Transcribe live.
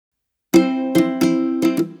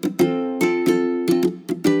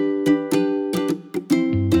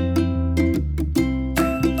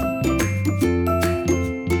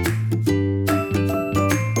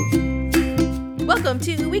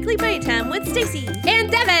Stacy.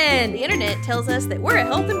 And Devin! The internet tells us that we're a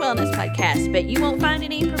health and wellness podcast, but you won't find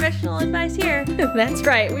any professional advice here. That's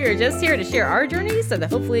right. We are just here to share our journeys so that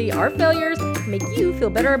hopefully our failures make you feel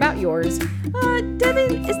better about yours.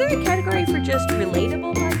 Devin, is there a category for just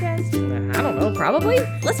relatable podcasts? I don't know, probably.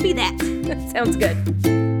 Let's be that. Sounds good.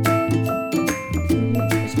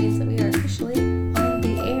 Which means that we are officially on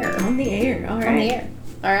the air. On the air. All right. On the air.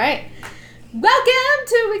 All right. Welcome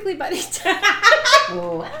to Weekly Buddy Time.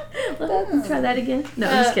 Let's try that again. No,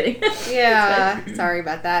 I'm just kidding. Yeah. Sorry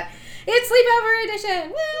about that. It's Sleepover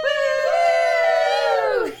Edition.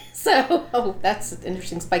 Woo! So, that's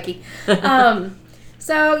interesting, spiky. So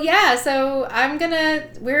I'm gonna,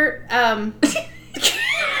 I'm not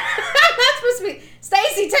supposed to be,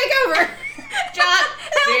 Stacy, take over. John,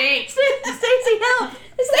 Stacy, help.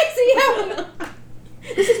 Stacy, help.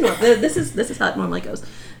 This is how it normally goes.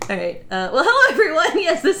 All right. Well, hello everyone.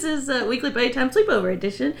 Yes, this is Weekly Playtime Sleepover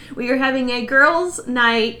Edition. We are having a girls'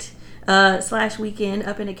 night / weekend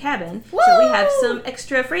up in a cabin. Woo! So we have some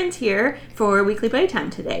extra friends here for Weekly Playtime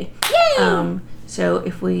today. Yay! So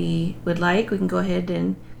if we would like, we can go ahead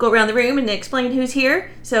and go around the room and explain who's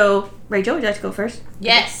here. So Rachel, would you like to go first?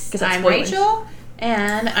 Yes, 'Cause that's I'm spoilers. Rachel,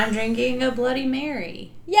 and I'm drinking a Bloody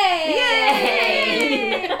Mary.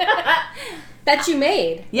 Yay! That you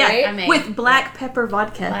made, Yeah, right? I made. with black pepper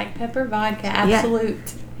vodka. Black pepper vodka,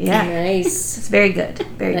 absolute. Yeah, Nice. it's very good.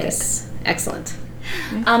 Very Nice. Excellent.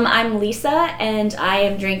 I'm Lisa, and I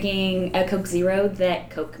am drinking a Coke Zero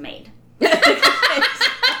that Coke made. good.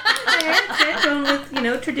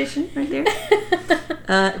 Going with tradition right there.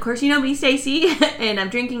 Of course, you know me, Stacy, and I'm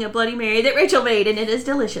drinking a Bloody Mary that Rachel made, and it is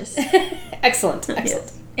delicious. Excellent.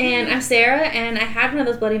 Excellent. And I'm Sarah, and I had one of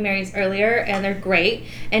those Bloody Marys earlier, and they're great.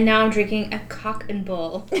 And now I'm drinking a Cock and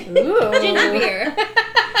Bull Ooh. ginger beer.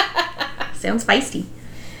 Sounds feisty.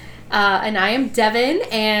 And I am Devin,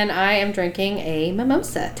 and I am drinking a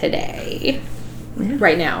mimosa today. Yeah.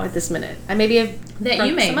 Right now, at this minute. I maybe have That drunk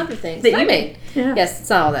you made. some other things. That I you made. Yeah. Yes, it's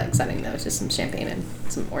not all that exciting, though. It's just some champagne and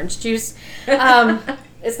some orange juice.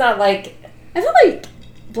 It's not like... I feel like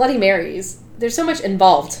Bloody Marys, there's so much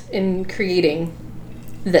involved in creating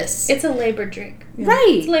this. It's a labor drink.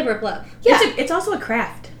 right. It's a labor of love. Yeah. It's also a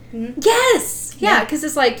craft. Yes. Yeah, because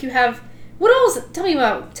it's like you have... What else? Tell me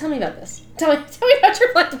about this. Tell me about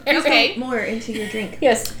your Bloody Mary. Okay. More into your drink.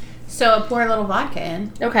 Yes. So I pour a little vodka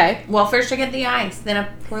in. Okay. Well, first I get the ice, then I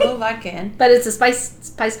pour a little vodka in. But it's a spice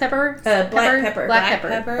pepper? Black pepper. Black Black pepper.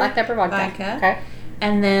 pepper. Black pepper vodka. Vodka. Okay.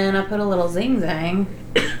 And then I put a little zing zang.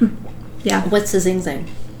 Yeah. What's the zing zang?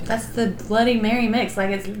 That's the Bloody Mary mix.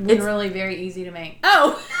 Like, it's literally very easy to make.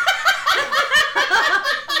 Oh!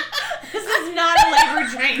 This is not a labor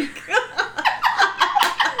drink.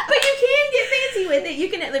 But you can get fancy with it. You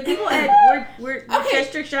can people add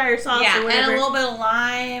Worcestershire sauce Yeah, or and whatever. a little bit of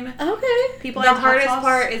lime. Okay. People add the hot hardest sauce.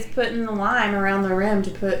 part is putting the lime around the rim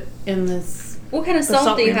to put in this What kind of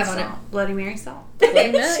salt do you have on it? Bloody Mary salt. It's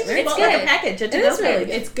It's good. like a package. It is really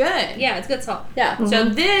good. It's good. Yeah, it's good salt. Yeah. So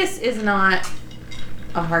this is not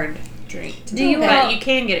a hard drink. Do you but all- you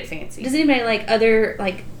can get it fancy. Does anybody like other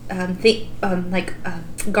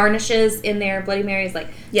garnishes in their Bloody Marys, like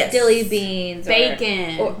Yes. dilly beans,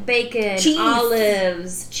 Bacon. or bacon, Cheese.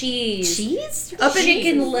 olives, cheese, Cheese?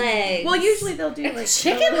 chicken legs? Well, usually they'll do like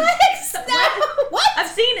Chicken legs? No! What? I've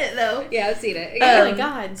seen it though. Yeah, I've seen it. Oh my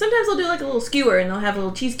God. Sometimes they'll do like a little skewer and they'll have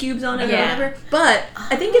little cheese cubes on it or Yeah. whatever. But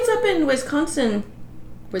I think it's up in Wisconsin.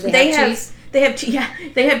 Where They have cheese? they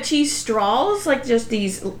have cheese straws, like just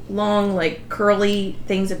these long like curly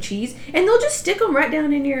things of cheese, and they'll just stick them right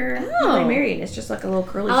down in your Bloody Mary, and it's just like a little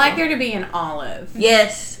curly. I like straw. there to be an olive.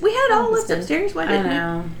 Yes, we had Oh, olives that's good. upstairs. Why I didn't we?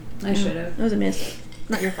 know. I should have. That was a miss.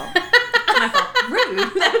 Not your fault. My fault. Rude.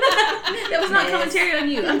 That was not commentary on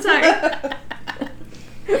you. I'm sorry.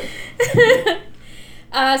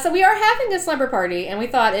 So we are having a slumber party, and we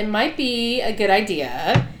thought it might be a good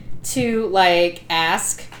idea to like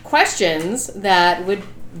ask questions that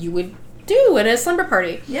you would do at a slumber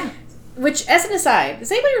party. Yeah. Which, as an aside,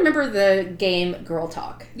 does anybody remember the game Girl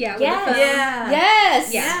Talk? Yeah. with Yes. the phone.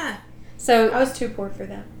 Yes. Yeah. So I was too poor for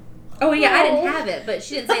that. Oh yeah, I didn't No. have it, but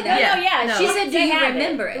she didn't say that. Yeah. Oh, yeah. No. She She said, said, "Do you have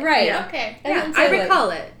remember it?" right. Yeah. Okay. Yeah, didn't I say, like- recall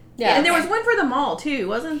it. Yeah. And there was one for the mall too,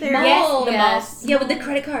 wasn't there? Yes, the Yes. Yeah, with the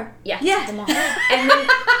credit card. Yeah. Yeah. The mall. And then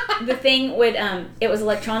the thing would, it was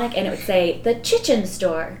electronic, and it would say, the Chichen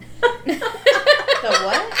store. The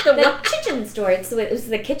what? The Chichen store. It was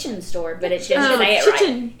the kitchen store, but it didn't say it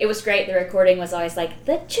Chichen. right. It was great. The recording was always like,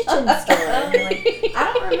 the Chichen store. And I'm like,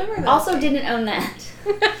 I don't remember that. also didn't own that.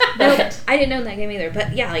 No, I didn't know that game either.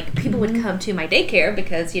 But yeah, like people would come to my daycare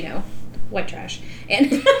because white trash,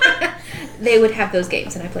 and they would have those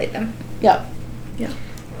games, and I played them. Yep. Yeah.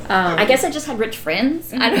 I guess I just had rich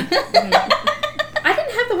friends. I don't. I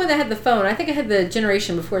didn't have the one that had the phone. I think I had the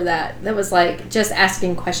generation before that. That was like just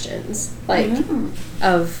asking questions, like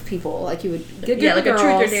of people. Like you would get like the a truth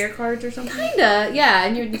or girls. dare cards or something. Kinda, yeah.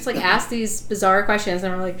 And you would just like ask these bizarre questions,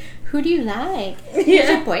 and we're like, "Who do you like? Who's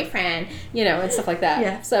Yeah. your boyfriend?" You know, and stuff like that.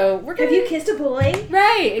 Yeah. So we're gonna Have you kissed a boy?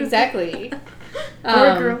 right, exactly. Or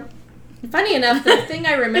a girl? Funny enough, the thing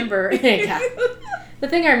I remember, yeah, the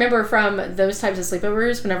thing I remember from those types of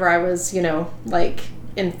sleepovers, whenever I was, you know, like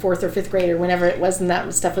in 4th or 5th grade or whenever it was and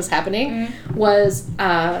that stuff was happening, was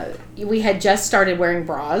we had just started wearing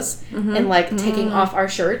bras and like taking off our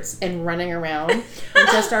shirts and running around in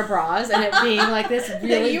just our bras, and it being like this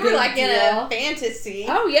really You big were like deal. in a fantasy.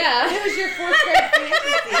 Oh yeah, It was your 4th grade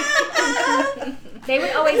fantasy. They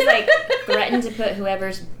would always like threaten to put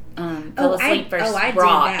whoever's fell asleep first I did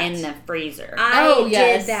bra that. in the freezer. I Oh,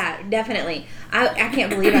 yes. did that, definitely. I can't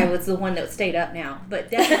believe I was the one that stayed up now,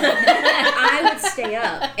 but definitely. I would stay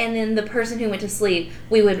up, and then the person who went to sleep,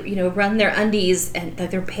 we would, run their undies and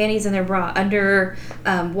like their panties and their bra under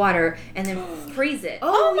water and then freeze it.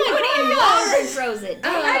 Oh my god! And froze it.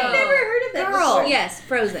 I've never heard of that Girl. before. Yes,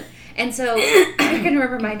 frozen. And so I can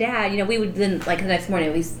remember my dad, we would then, like the next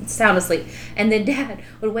morning, we sound asleep, and then Dad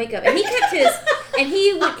would wake up, and he kept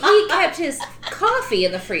his coffee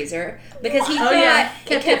in the freezer because he thought yeah.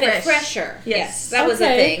 it kept it fresher. Yes. That was a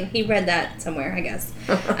Okay. thing. He read that somewhere, I guess.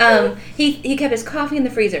 He kept his coffee in the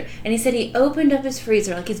freezer, and he said he opened up his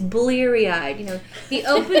freezer like he's bleary-eyed. He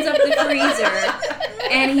opens up the freezer,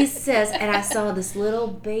 and he says, and I saw this little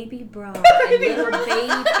baby bra and little baby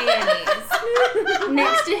panties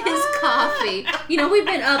next to his coffee. We've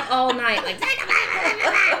been up all night, like,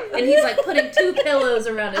 and he's like putting 2 pillows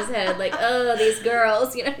around his head, like, oh, these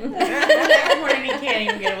girls, The next morning, he can't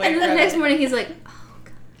even get away And from then the next it. morning, he's like,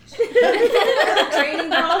 Training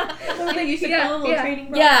bra? They used to call them little training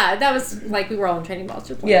bra. Yeah, that was like we were all in training balls.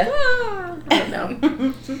 Just like, Yeah. I don't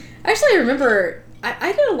know. Actually, I remember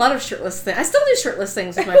I did a lot of shirtless things. I still do shirtless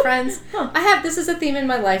things with my friends. This is a theme in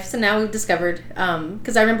my life, so now we've discovered,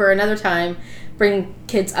 because I remember another time bringing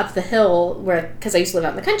kids up the hill because I used to live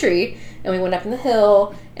out in the country, and we went up in the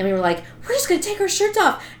hill, and we were like, we're just going to take our shirts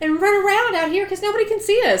off and run around out here because nobody can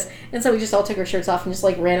see us. And so we just all took our shirts off and just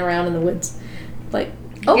like ran around in the woods. Like,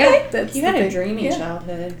 okay. That's You the had a thing. dreamy Yeah.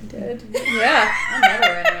 childhood. You did. Yeah. I never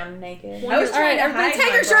ran around naked. I was All right, trying to everybody hide take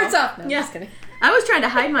my your bra. shirts off. No, Yeah. I'm just kidding. I was trying to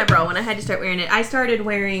hide my bra when I had to start wearing it. I started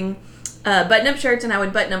wearing button-up shirts, and I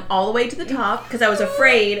would button them all the way to the top because I was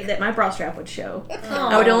afraid that my bra strap would show.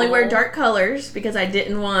 I would only wear dark colors because I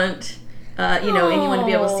didn't want, anyone to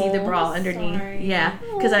be able to see the bra underneath. sorry. Yeah,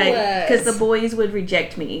 because the boys would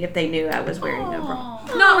reject me if they knew I was wearing a bra.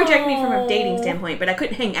 Not reject me from a dating standpoint, but I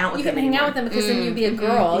couldn't hang out with You them can hang out anymore. with them because then you'd be a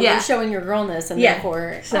girl. Yeah. You're showing your girlness, and Yeah.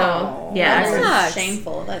 therefore, So, yeah, that I was- sucks.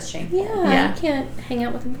 Shameful. That's shameful. Yeah, Yeah. you can't hang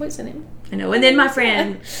out with them boys anymore. I know. And then my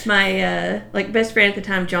friend, my best friend at the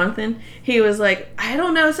time, Jonathan, he was like, I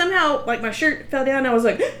don't know, somehow like my shirt fell down. I was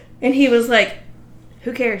like, and he was like,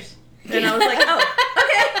 who cares? And I was like, oh,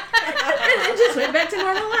 okay. And then just went back to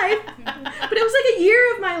normal life. But it was like a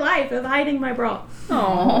year of my life of hiding my bra.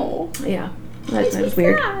 Oh, Yeah, that was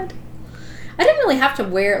weird. I didn't really have to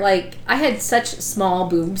wear I had such small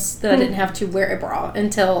boobs that I didn't have to wear a bra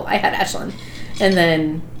until I had Ashlyn, and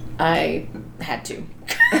then I had to.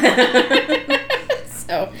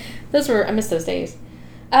 So I miss those days.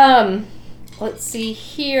 Let's see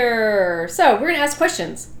here. So we're gonna ask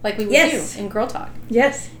questions like we would Yes. do in Girl Talk,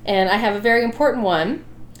 Yes. and I have a very important one,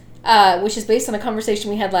 which is based on a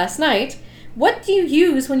conversation we had last night. What do you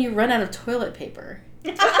use when you run out of toilet paper?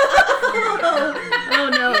 Oh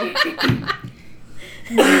no.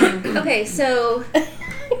 okay, so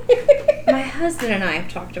my husband and I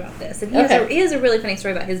have talked about this, and he Okay. has a really funny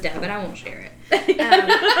story about his dad, but I won't share it.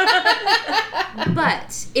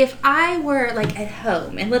 But if I were like at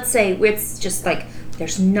home, and let's say it's just like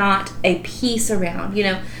there's not a piece around,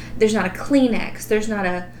 there's not a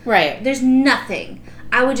Kleenex, Right. there's nothing.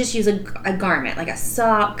 I would just use a garment, like a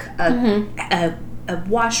sock, a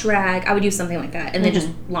wash rag. I would use something like that, and then just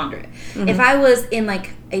launder it. If I was in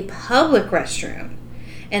like a public restroom,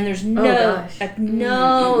 and there's no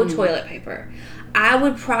toilet paper, I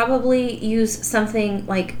would probably use something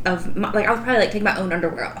I would probably take my own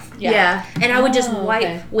underwear off. Yeah. And I would just Oh, wipe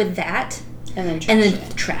okay. with that And then and then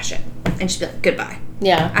trash it and just be like, goodbye.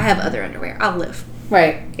 Yeah. I have other underwear. I'll live.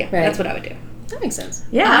 Right. Yeah, Right. that's what I would do. That makes sense.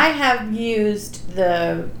 Yeah. I have used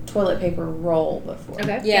the toilet paper roll before.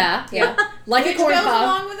 Okay. Yeah. Yeah. Like Which a corn goes cob.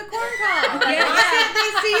 along with a corn cob. Yeah. Why can't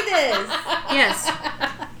they see this? Yes.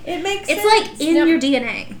 It makes It's sense. like in your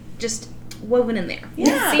DNA, just woven in there.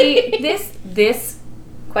 Yeah. See, this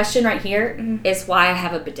question right here is why I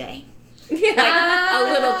have a bidet. Like a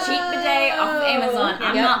little cheap bidet off of Amazon.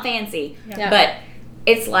 I'm not fancy, but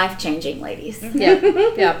it's life-changing, ladies.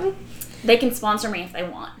 Yeah. They can sponsor me if they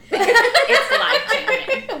want. It's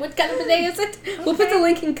life-changing. What kind of bidet is it? We'll put the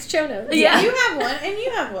link in the show notes. Yeah. You have one, and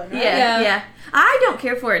you have one, right? Yeah. I don't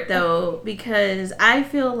care for it though because I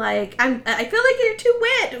feel like I feel like they're too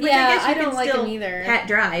wet. Which Yeah, I guess you I don't can like still them either. pat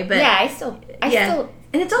dry, but Yeah, I still.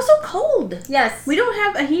 and it's also cold. Yes. We don't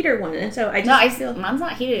have a heater one, and so I just No, feel. mine's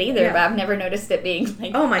not heated either, Yeah. but I've never noticed it being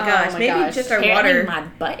like. Oh my gosh! my Maybe gosh. just our Apparently water. my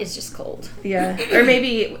butt is just cold. Yeah, or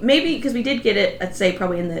maybe because we did get it. I'd say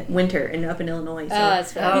probably in the winter and up in Illinois. So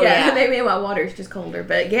that's fair. Oh, yeah, yeah. maybe my water's just colder.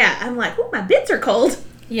 But yeah, I'm like, oh, my bits are cold.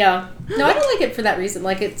 Yeah. No, I don't like it for that reason.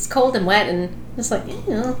 Like, it's cold and wet, and it's like, I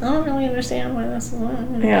don't really understand why that's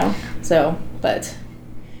Yeah. So, but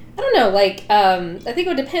I don't know. Like, I think it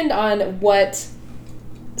would depend on what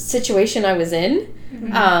situation I was in.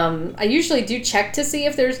 I usually do check to see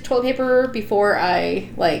if there's toilet paper before I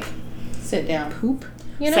like Sit down. poop.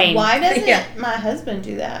 You know? Same. Why doesn't Yeah. my husband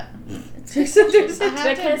do that? So there's I have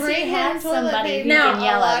to Because he bring has him toilet somebody paper who can a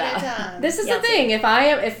yell lot at of us. times. This is Yeah, the thing.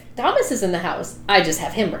 If Thomas is in the house, I just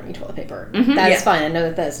have him bring me toilet paper. That's Yeah. fine. I know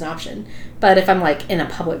that that's an option. But if I'm like in a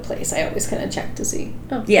public place, I always kind of check to see.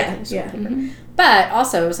 Oh, Yeah, there's yeah. toilet paper. But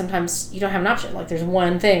also sometimes you don't have an option. Like there's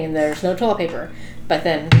one thing and there's no toilet paper, but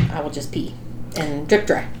then I will just pee and drip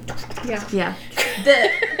dry. Yeah.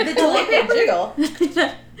 The toilet paper Jiggle.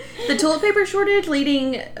 the toilet paper shortage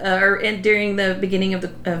during the beginning of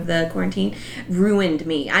the quarantine ruined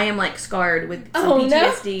me. I am like scarred with some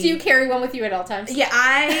PTSD. Do you carry one with you at all times? Yeah,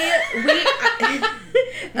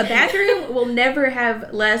 a bathroom will never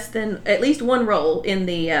have less than at least one roll in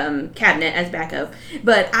the cabinet as backup.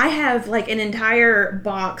 But I have like an entire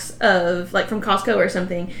box of like from Costco or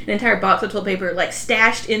something, an entire box of toilet paper like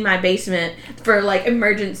stashed in my basement for like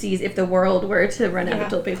emergencies if the world were to run out of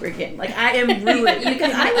toilet paper again. Like I am ruined. You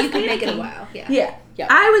can make it a while. Yeah. Yeah.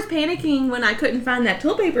 I was panicking when I couldn't find that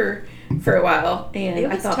toilet paper for a while, and It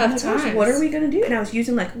I was thought, tough oh my gosh, times. what are we gonna do? And I was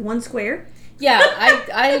using like one square. Yeah,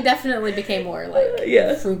 I definitely became more like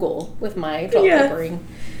Yeah. frugal with my toilet Yeah. papering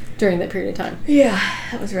during that period of time. Yeah,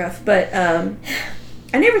 that was rough. But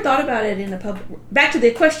I never thought about it in a public. Back to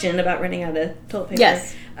the question about running out of toilet paper.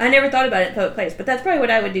 Yes. I never thought about it in a public place, but that's probably what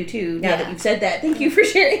I would do too. Now that you've said that, thank you for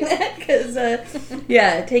sharing that. Because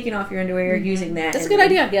taking off your underwear, using that. That's a and good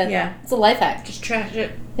then- idea. Yeah. Yeah. It's a life hack. Just trash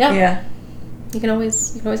it. Yeah. Yeah. You can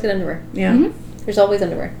always get underwear. Yeah. There's always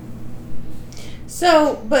underwear.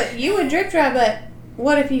 So, but you would drip dry, but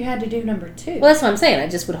what if you had to do number 2? Well, that's what I'm saying. I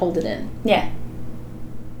just would hold it in. Yeah.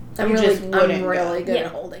 I'm You really just wouldn't good Yeah.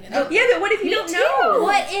 at holding it. Yeah, but what if you don't know?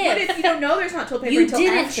 What What if if you don't know there's not toilet paper you until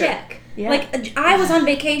didn't after? check? Yeah. Like I was on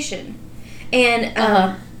vacation,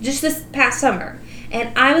 and just this past summer,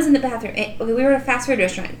 and I was in the bathroom. And, okay, we were at a fast food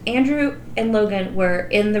restaurant. Andrew and Logan were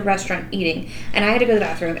in the restaurant eating, and I had to go to the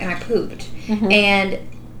bathroom, and I pooped. And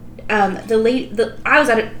I was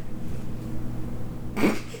at a.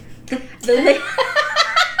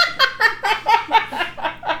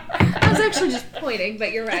 I was actually just pointing,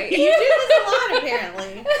 but you're right. You do this a lot,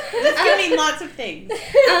 apparently. This can mean lots of things.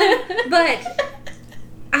 But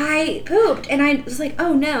I pooped, and I was like,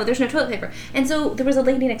 oh no, there's no toilet paper. And so there was a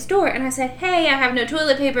lady next door, and I said, hey, I have no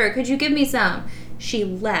toilet paper. Could you give me some? She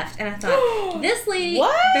left, and I thought, this lady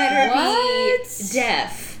better be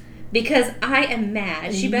deaf. Because I am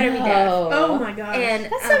mad. She better be deaf. Oh my gosh. And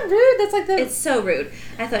That's so rude. That's like the. it's so rude.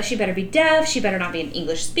 I thought she better be deaf. She better not be an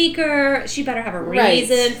English speaker. She better have a Right.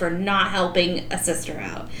 reason for not helping a sister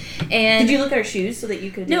out. And Did you look at her shoes so that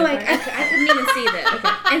you could? no, identify her? I couldn't even see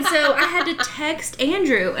them. And so I had to text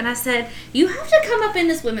Andrew, and I said, you have to come up in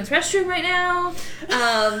this women's restroom right now.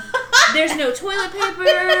 There's no toilet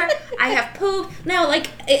paper. I have pooped. Now, like,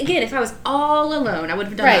 again, if I was all alone, I would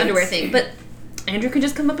have done Right. the underwear thing. But Andrew could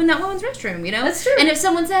just come up in that woman's restroom, you know? That's true. And if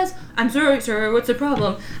someone says, I'm sorry, sir, what's the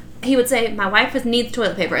problem? He would say, my wife needs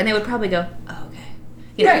toilet paper. And they would probably go, oh, okay.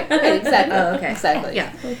 You know? Right, exactly. Oh, okay. Exactly.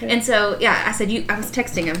 Yeah. And so, I said, I was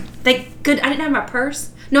texting him. Thank good. I didn't have my purse.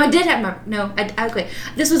 No, I did have my, okay.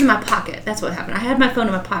 This was in my pocket. That's what happened. I had my phone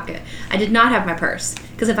in my pocket. I did not have my purse.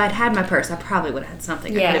 Because if I'd had my purse, I probably would have had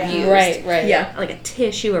something I could have used. Right. Yeah. Like a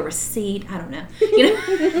tissue, a receipt, I don't know. You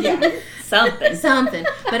know? Something.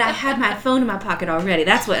 But I had my phone in my pocket already.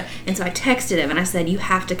 That's what, and so I texted him and I said, you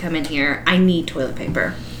have to come in here. I need toilet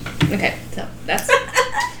paper. Okay, so that's...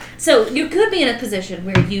 So you could be in a position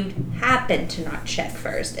where you happen to not check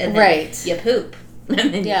first, and then Right. you poop.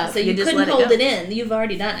 And then Yeah. so you just couldn't let it hold go. it in. You've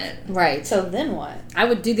already done it. Right. So then what? I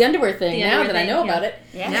would do the underwear thing The now underwear that I thing, know yeah. about it.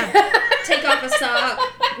 Yeah. Take off a sock.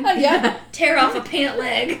 Yeah. Tear off a pant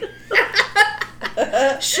leg.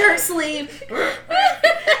 shirt sleeve. Like,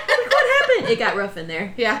 what happened? It got rough in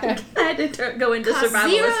there. Yeah, I had to go into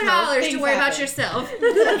survival. $0 to Things worry about happen. yourself.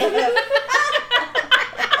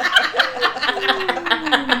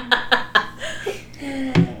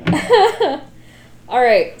 All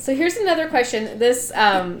right, so here's another question. This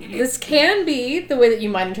can be the way that you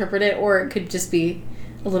might interpret it, or it could just be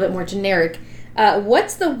a little bit more generic.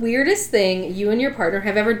 What's the weirdest thing you and your partner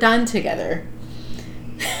have ever done together?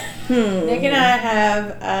 Nick and I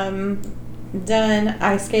have done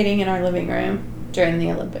ice skating in our living room during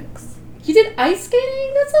the Olympics. You did ice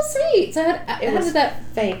skating? That's so sweet. So how was did that?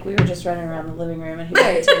 fake. We were just running around the living room, and he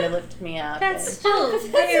came to lift me up. That's and, so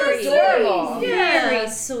very adorable. Very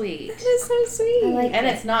sweet. That is so sweet. and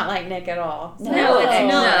it's not like Nick at all. So No, it's extra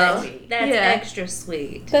not. sweet. That's Yeah. extra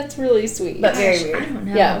sweet. That's really sweet. But very I weird. don't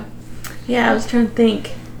know. Yeah. Yeah, I was trying to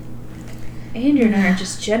think. Andrew and I are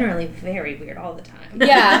just generally very weird all the time.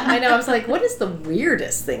 Yeah, I know. I was like, what is the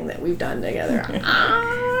weirdest thing that we've done together?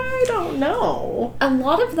 I don't know. A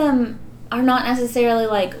lot of them are not necessarily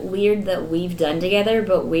like weird that we've done together,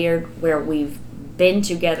 but weird where we've been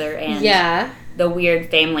together and Yeah. the weird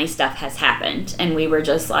family stuff has happened, and we were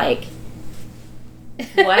just like,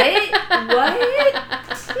 what? No.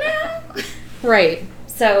 Right.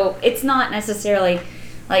 So it's not necessarily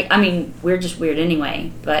like, I mean, we're just weird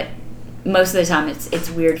anyway, but most of the time it's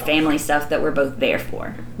weird family stuff that we're both there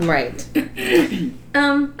for. Right. I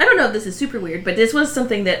don't know if this is super weird, but this was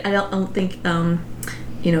something that I don't think,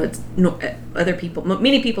 it's other people,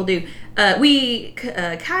 many people do. We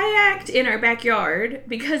kayaked in our backyard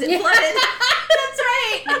because it flooded. That's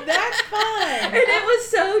right. That's fun. And it was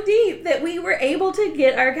so deep that we were able to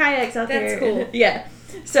get our kayaks out there. That's cool. Yeah.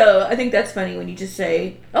 So I think that's funny when you just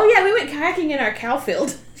say, "Oh yeah, we went kayaking in our cow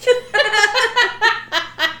field."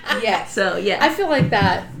 Yeah. So yeah. I feel like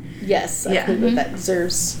that. Yes. I Yeah. think that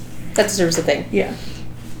deserves a thing. Yeah.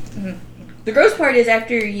 The gross part is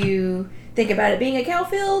after you think about it being a cow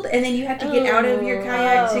field, and then you have to get out of your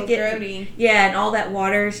kayak to get. grody. Yeah, and all that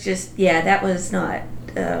water's just that was not.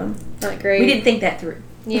 Not great. We didn't think that through,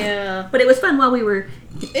 Yeah. but it was fun while we were.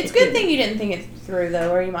 It's a good thing you didn't think it through,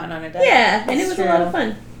 though, or you might not have done it. Yeah, and it That's was a lot of true.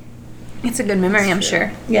 fun. It's a good memory, I'm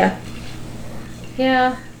sure. Yeah.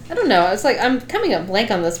 Yeah. I don't know. It's like I'm coming up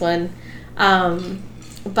blank on this one.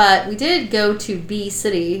 But we did go to Bee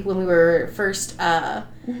City when we were first when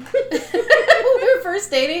we were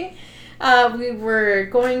first dating. We were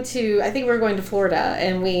going to, I think we were going to Florida,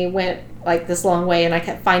 and we went like this long way, and I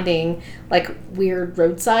kept finding like weird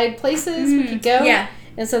roadside places we could go. Yeah.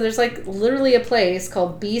 And so there's like literally a place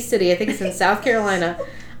called Bee City. I think it's in South Carolina.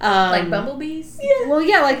 Like bumblebees? Well,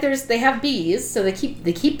 yeah, like they have bees, so they keep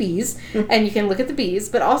bees, and you can look at the bees.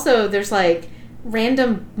 But also there's like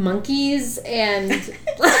random monkeys and yeah,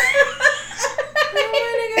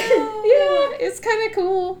 it's kind of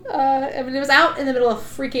cool. I mean, it was out in the middle of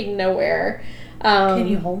freaking nowhere. Can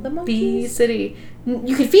you hold the Bee monkeys? City?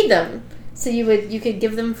 You could feed them. So you could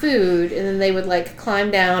give them food, and then they would like climb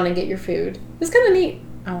down and get your food. It was kind of neat.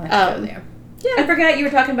 I want to go there. I forgot you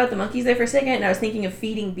were talking about the monkeys there for a second, and I was thinking of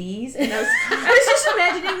feeding bees, and I was just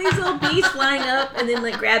imagining these little bees flying up and then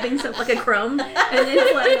like grabbing something like a crumb and then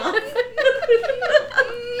flying off.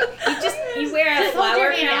 You wear a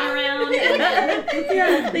flower crown around.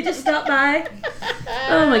 Yeah, they just stop by.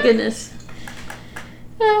 Oh my goodness.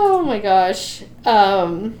 Oh my gosh.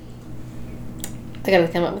 I gotta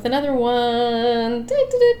come up with another one.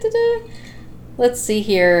 Let's see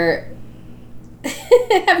here.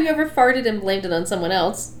 Have you ever farted and blamed it on someone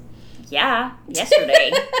else? Yeah,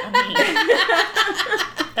 yesterday. I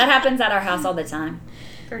mean, that happens at our house all the time.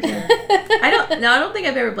 For sure. I don't think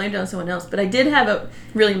I've ever blamed it on someone else, but I did have a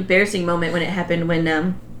really embarrassing moment when it happened when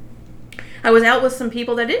I was out with some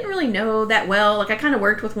people that I didn't really know that well. Like I kind of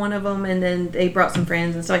worked with one of them, and then they brought some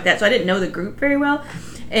friends and stuff like that, so I didn't know the group very well.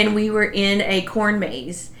 And we were in a corn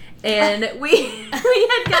maze, and we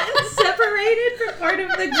had gotten separated from part of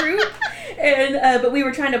the group, and but we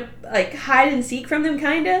were trying to like hide and seek from them,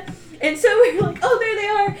 kinda. And so we were like, oh, there they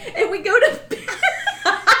are, and we go to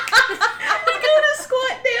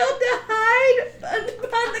squat down to hide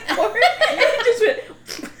behind the corn, and it just went.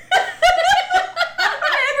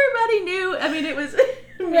 Everybody knew. I mean, it was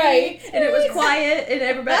Right. and it was quiet, and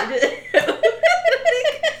everybody did. I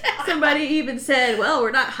think somebody even said, "Well,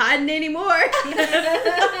 we're not hiding anymore."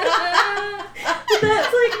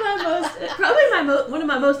 That's like one of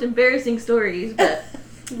my most embarrassing stories. But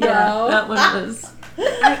yeah, that one was.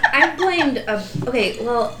 I blamed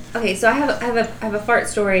so I have a fart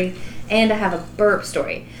story, and I have a burp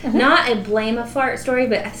story. Not a blame a fart story,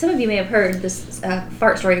 but some of you may have heard this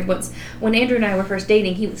fart story once. When Andrew and I were first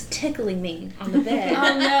dating, he was tickling me on the bed.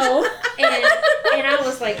 Oh no. And I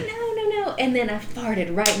was like, no. And then I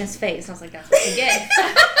farted right in his face. I was like, that's what you get.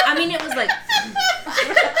 I mean, it was like...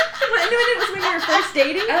 It was when you were first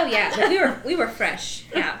dating? Oh, yeah. But we were fresh.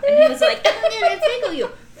 Yeah. And he was like, I'm going to tickle you.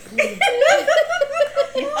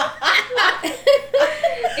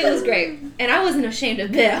 It was great. And I wasn't ashamed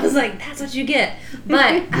of it. I was like, that's what you get.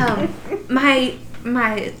 But my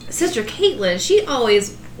sister Caitlin, she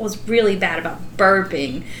always was really bad about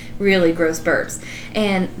burping, really gross burps.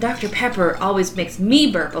 And Dr. Pepper always makes me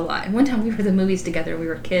burp a lot. And one time we were at the movies together, we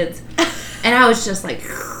were kids, and I was just like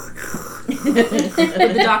with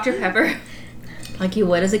the Dr. Pepper, like you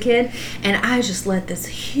would as a kid, and I just let this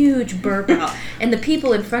huge burp out. And the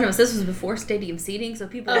people in front of us, this was before stadium seating, so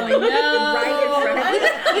people were like right in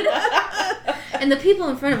front of us. And the people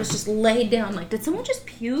in front of us just laid down like, did someone just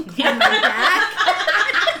puke on my back?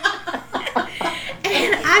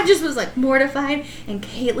 And I just was like mortified, and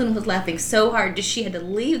Caitlin was laughing so hard that she had to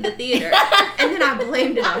leave the theater, and then I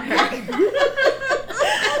blamed it on her.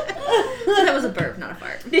 So that was a burp, not a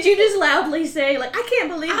fart. Did you just loudly say, like, I can't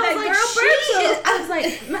believe that like, girl burped? I was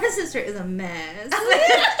like, my sister is a mess.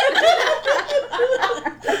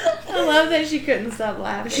 I love that she couldn't stop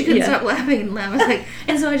laughing. She couldn't stop laughing and laugh. I was like,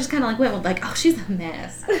 and so I just kind of like went with like, oh, she's a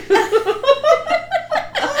mess.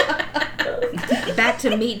 Back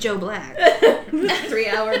to Meet Joe Black.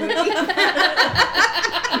 3-hour movie.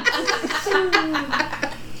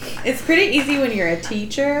 It's pretty easy when you're a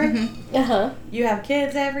teacher. Uh-huh. You have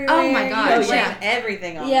kids everywhere. Oh my gosh, You blame yeah.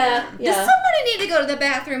 everything on Yeah. them. Does somebody need to go to the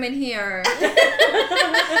bathroom in here?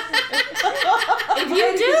 If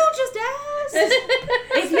you do, just ask.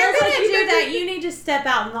 If you're gonna do that, you need to step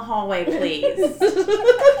out in the hallway, please.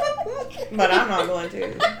 But I'm not going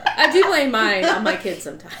to. I do blame mine on my kids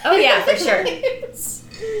sometimes. Oh yeah, for sure.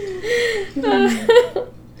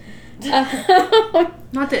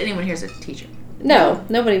 Not that anyone here is a teacher. No,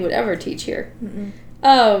 nobody would ever teach here.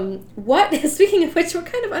 What? Speaking of which, what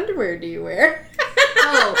kind of underwear do you wear?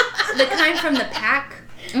 Oh, the kind from the pack.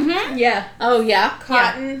 Mm-hmm. Yeah. Oh yeah,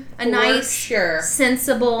 Cotton. A nice, sure.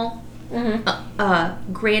 sensible,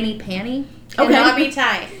 Mm-hmm. granny panty. Cannot be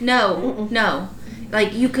tight. No, no.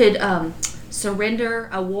 Like you could surrender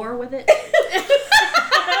a war with it.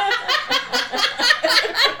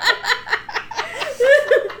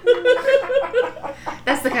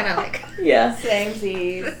 That's the kind I like. Yeah.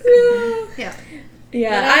 Samesies. Yeah.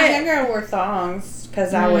 Yeah. When I was younger, I wore thongs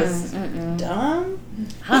because I was dumb.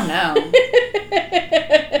 I don't know.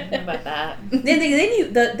 I don't know about that.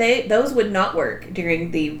 Then those would not work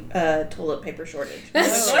during the toilet paper shortage.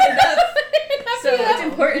 That's So true. it's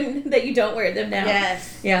important that you don't wear them now.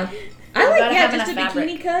 Yes. Yeah. You I like gotta have just a enough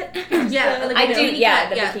bikini cut. Yeah, like, I you do, know, yeah,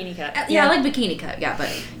 the yeah. bikini cut. Yeah, I like bikini cut. Yeah, but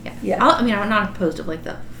Yeah. I mean, I'm not opposed to like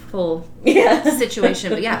the full Yeah. situation,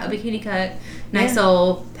 but yeah, a bikini cut, nice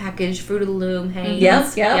old package, Fruit of the Loom, Hanes.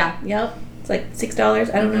 Yep. Yeah. Yep. It's like $6.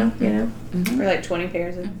 I don't know. You know. Or like 20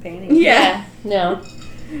 pairs of panties. Yeah. No,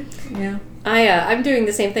 Yeah. I'm doing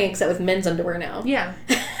the same thing except with men's underwear now. Yeah.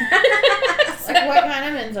 Like what kind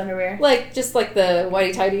of men's underwear? Like just like the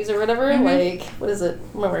whitey tighties or whatever. Like what is it?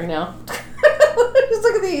 I'm wearing now. Just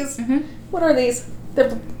look at these. What are these?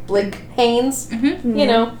 They're like Hanes. You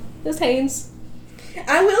know, just Hanes.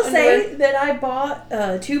 I will say that I bought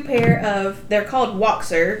 2 pair of, they're called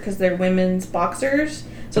Woxer because they're women's boxers.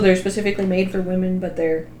 So they're specifically made for women, but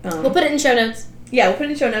they're... We'll put it in show notes. Yeah, we'll put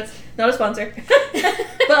it in show notes. Not a sponsor.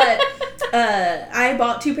 But I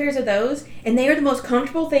bought 2 pairs of those, and they are the most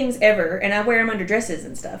comfortable things ever, and I wear them under dresses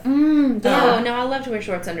and stuff. No, I love to wear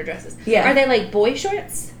shorts under dresses. Yeah. Are they like boy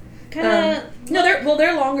shorts? Kind of. No,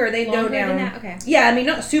 they're longer. They go Longer down. than that? Okay. Yeah, I mean,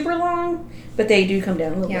 not super long, but they do come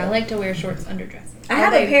down a little Yeah, I bit. like to wear shorts under dresses. I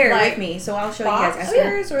have Are a they, pair like, with me, so I'll show you guys after.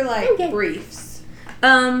 Boxers or like briefs?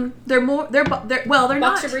 They're they're Boxer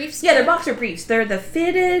not briefs? Yeah, they're boxer briefs. They're the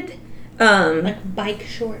fitted Like bike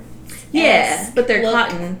shorts. yeah, but they're look.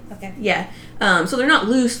 cotton. Okay. Yeah. So they're not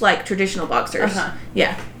loose like traditional boxers. Uh-huh.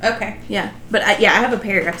 Yeah. Okay. Yeah. But I have a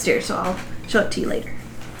pair upstairs, so I'll show it to you later.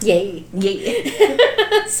 Yay.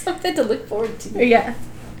 Yeah. Something to look forward to. Yeah.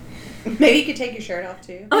 Maybe you could take your shirt off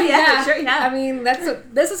too. Oh yeah, sure. Yeah. I mean,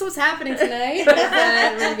 this is what's happening tonight. We're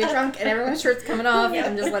gonna be drunk and everyone's shirt's coming off.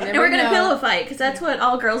 I'm just letting And we're everyone gonna know. pillow fight because that's what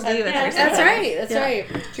all girls do. at their That's sex. right. That's Yeah. right.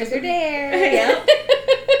 Truth or dare.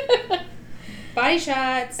 Yeah. Body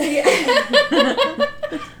shots.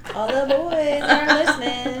 All the boys are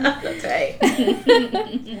listening. That's right.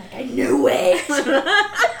 I knew it.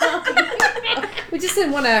 We just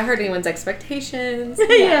didn't want to hurt anyone's expectations.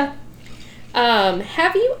 Yeah.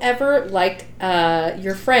 Have you ever liked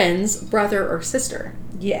your friend's brother or sister?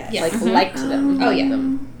 Yes. Like liked them? Oh, yeah.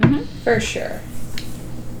 Them. For sure.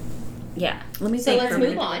 Yeah. Let me So think let's for a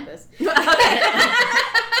move minute.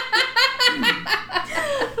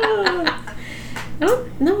 I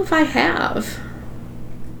don't know if I have.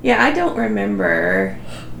 Yeah, I don't remember.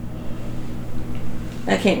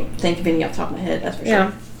 I can't think of any off the top of my head, that's for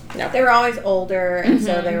sure. Yeah. They were always older, and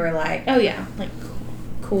so they were like, Oh, yeah. like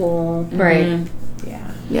cool. Right.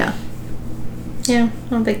 Yeah. Yeah. Yeah.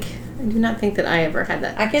 I do not think that I ever had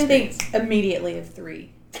that. I can experience. think immediately of 3.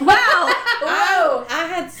 Wow! Oh, I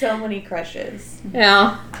had so many crushes.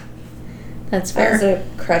 Yeah. That's I was fair. a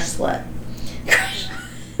crush slut.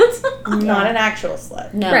 Not an actual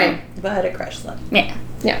slut, No. Right. but a crush slut. Yeah.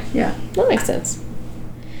 Yeah. That makes sense.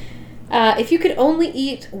 If you could only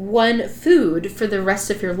eat one food for the rest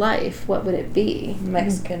of your life, what would it be?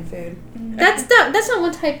 Mexican food. That's not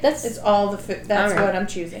one type. That's It's all the food. That's Alright. what I'm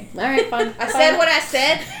choosing. all right. Fine. I said what I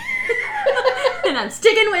said. And I'm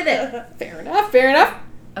sticking with it. Fair enough. Fair enough.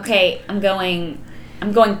 Okay, I'm going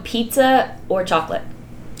pizza or chocolate.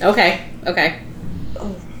 Okay. Okay.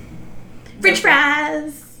 French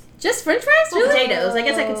fries. Just French fries? Well, Really? potatoes. I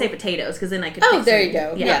guess I could say potatoes because then I could. Oh, pick there some- you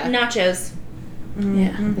go. Yeah. Yeah. Nachos.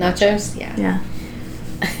 Yeah. Nachos. Yeah. Yeah.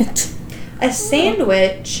 A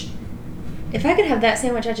sandwich. If I could have that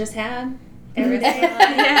sandwich I just had every day.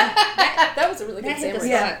 Yeah. that was a really good That hit the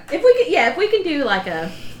sandwich. spot. If we can do like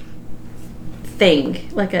a thing,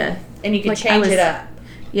 like a And you can Like, change it up.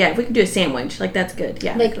 if we can do a sandwich, like that's good.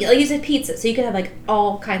 Yeah. Like you said, pizza. So you could have like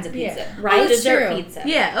all kinds of pizza, Yeah. right? Oh, that's Dessert true. pizza.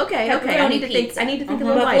 yeah. Okay. Okay. I Pepperoni need to think. pizza. I need to think a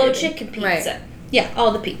little Buffalo wider. chicken pizza. Right. Yeah,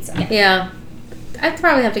 all the pizza. Yeah. I'd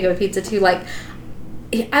probably have to go with pizza too. Like,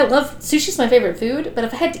 I love sushi's my favorite food, but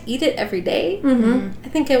if I had to eat it every day, I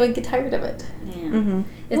think I would get tired of it. Yeah. Mm-hmm.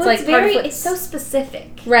 It's Well, like it's part very. of It's so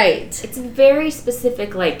specific. right. It's a very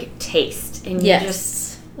specific like taste, and Yes. you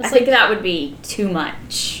just. I It's think like- that would be too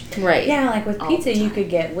much. Right. Yeah, like with All pizza, the you time. could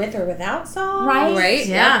get with or without sauce. Right? Right.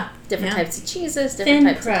 Yeah. Different Yeah. types of cheeses, Thin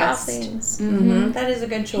different types crust. of toppings. Mm-hmm. That is a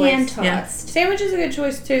good choice. Hand tossed. Sandwich is a good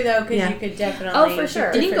choice too, though, because Yeah. you could definitely. Oh, for sure.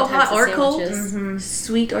 And you can go Different hot types or of cold, sandwiches. Mhm.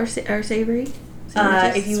 sweet or savory. If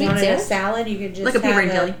Sandwiches. you Sweet wanted sandwich? a salad, you could just like a peanut have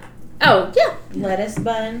and jelly. Oh yeah. lettuce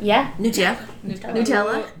bun. Yeah. Yeah.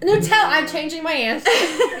 Nutella. Nutella. I'm changing my answer.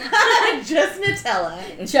 Just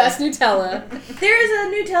Nutella. Just Nutella. There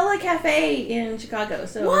is a Nutella cafe in Chicago,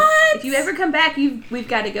 so What? if you ever come back, we've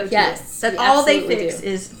got to go to Yes, it. That's we all they absolutely fix do.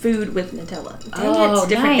 is food with Nutella. Oh, it's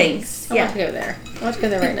different nice. things. I want to go there. I want to go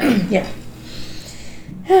there right now. Yeah.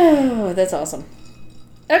 Oh, that's awesome.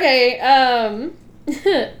 Okay,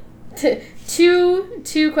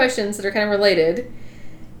 two questions that are kind of related.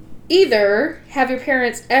 Either have your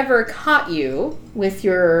parents ever caught you with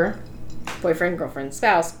your boyfriend, girlfriend,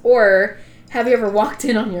 spouse, or have you ever walked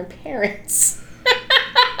in on your parents?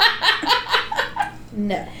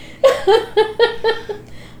 No.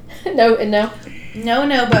 No and no.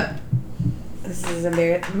 No, but this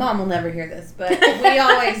is Mom will never hear this, but we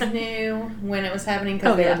always knew when it was happening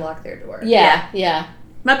because Oh, they yeah. would lock their door. Yeah.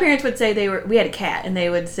 My parents would say we had a cat, and they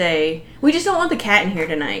would say, we just don't want the cat in here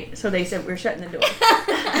tonight. So they said, we're shutting the door.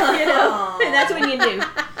 You know? And that's when you knew.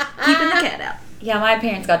 Keeping the cat out. Yeah, my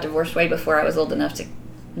parents got divorced way before I was old enough to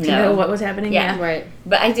know. To know what was happening. Yeah. Right.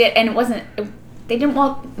 But I did, and it wasn't. They didn't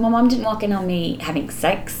walk. My mom didn't walk in on me having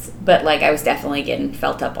sex, but like I was definitely getting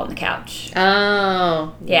felt up on the couch.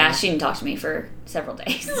 Oh. Yeah, she didn't talk to me for several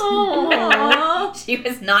days. Aww. She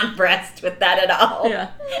was not impressed with that at all. Yeah.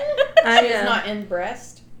 It's not in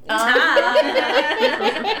breast.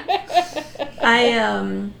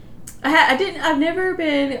 I've never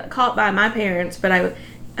been caught by my parents, but I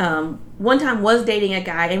one time was dating a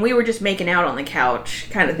guy, and we were just making out on the couch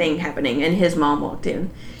kind of thing happening, and his mom walked in,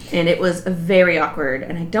 and it was very awkward,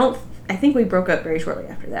 and I think we broke up very shortly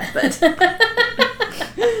after that, but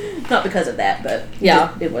not because of that, but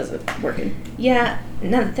Yeah. it wasn't working. Yeah,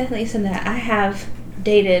 no, definitely said that. I have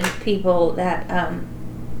dated people that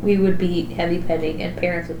we would be heavy petting and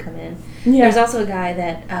parents would come in. Yeah. There's also a guy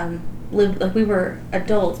that lived, like we were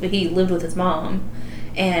adults, but he lived with his mom.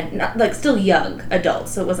 And not, like still young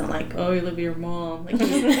adults, so it wasn't like, oh, you live with your mom. Like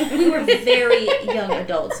we were very young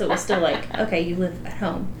adults, so it was still like, okay, you live at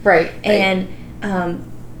home. Right. And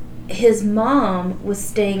his mom was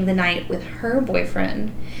staying the night with her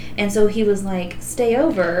boyfriend, and so he was like, stay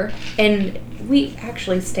over, and we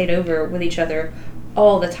actually stayed over with each other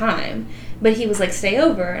all the time, but he was like, stay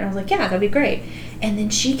over, and I was like, yeah, that'd be great. And then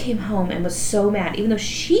she came home and was so mad, even though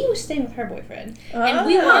she was staying with her boyfriend, and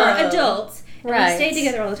we were adults, And Right. we stayed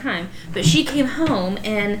together all the time. But she came home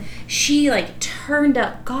and she like turned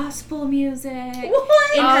up gospel music.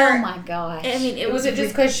 What? In Oh her, my gosh. I mean, it Was it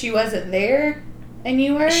just because she wasn't there and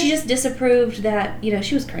you were? she just disapproved that,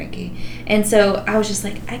 she was cranky. And so I was just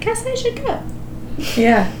like, I guess I should go.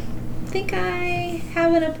 Yeah. I think I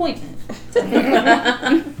have an appointment.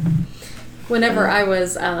 Whenever I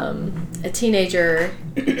was a teenager,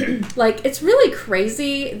 like, it's really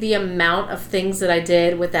crazy the amount of things that I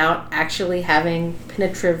did without actually having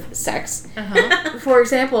penetrative sex. Uh-huh. For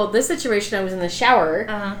example, this situation, I was in the shower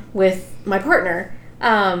Uh-huh. with my partner,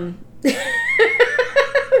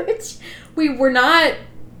 which we were not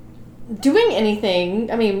doing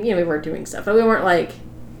anything. I mean, we were doing stuff, but we weren't like,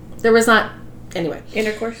 there was not, anyway.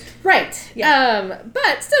 Intercourse. Right. Yeah.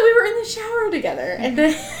 But still, we were in the shower together, and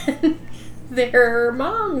then their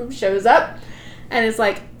mom shows up, and is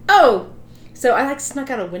like, "Oh," so I like snuck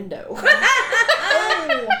out a window because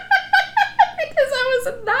I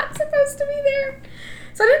was not supposed to be there.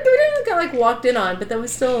 So we didn't get like walked in on, but that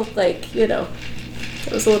was still like it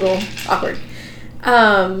was a little awkward.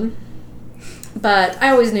 But I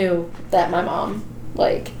always knew that my mom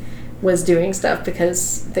was doing stuff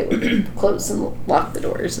because they would close and lock the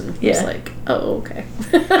doors, and I was like, oh, okay.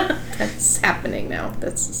 That's happening now.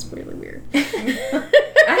 That's just really weird. I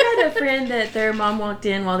had a friend that their mom walked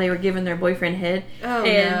in while they were giving their boyfriend head. Oh,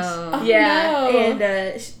 and, no. Yeah,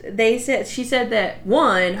 no. and she said that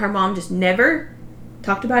one, her mom just never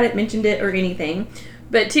talked about it, mentioned it, or anything.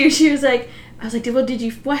 But two, she was like, I was like,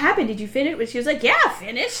 what happened? Did you finish? But she was like, yeah, I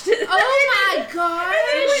finished. Oh my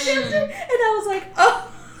gosh. And I was like, oh.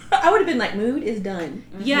 I would have been like, mood is done.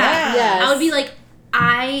 Yeah. Yes. I would be like,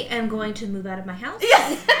 I am going to move out of my house.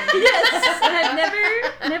 Yes. I'm never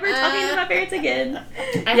talking to my parents again.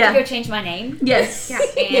 I have to go change my name Yes.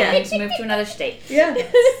 Yeah. and move to another state. Yeah.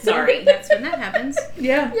 Sorry, that's when that happens.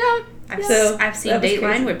 Yeah. Yeah. I've So, seen that was Dateline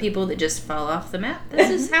crazy. where people that just fall off the map. This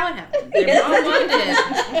is how it happens. Their mom wanted.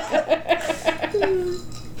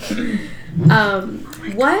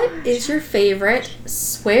 What is your favorite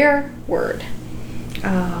swear word?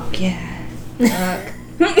 Oh, yeah.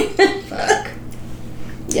 Fuck.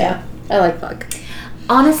 Yeah, I like fuck.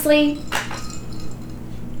 Honestly,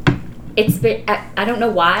 it's been, I don't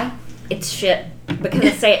know why. It's shit. Because I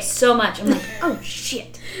say it so much. I'm like, oh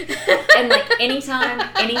shit. And like anytime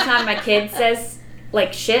my kid says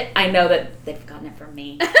like shit, I know that they've gotten it from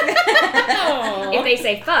me. If they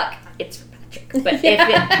say fuck, it's from Patrick. But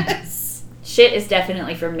if shit is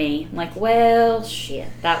definitely for me. I'm like, well, shit,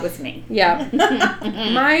 that was me. Yeah.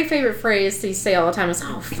 My favorite phrase to say all the time is,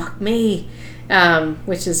 oh, fuck me.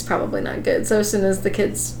 Which is probably not good. So as soon as the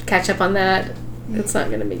kids catch up on that, it's not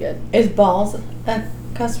going to be good. Is balls a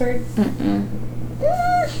cuss word?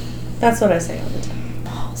 That's what I say all the time.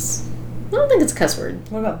 Balls. I don't think it's a cuss word.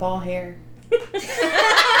 What about ball hair?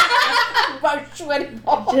 Sweaty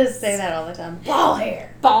balls. Just say that all the time. Ball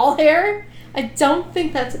hair. Ball hair? I don't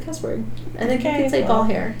think that's a cuss word. I think you Okay, can say well. ball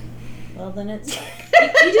hair. Well, then it's.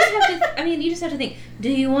 You just have to think, do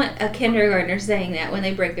you want a kindergartner saying that when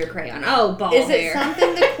they break their crayon? Oh, ball Is hair. it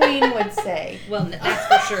something the queen would say? Well, that's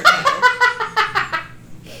for sure no.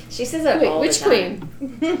 She says it Wait, all which the time.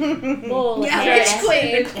 queen? Bull Yeah, hair.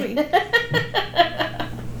 which queen?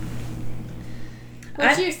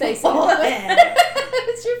 What'd you say, Ball Sam? hair.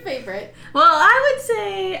 What's your favorite? Well, I would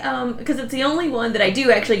say, because it's the only one that I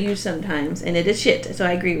do actually use sometimes, and it is shit, so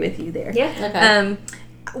I agree with you there. Yeah. Okay.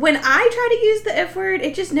 When I try to use the F word,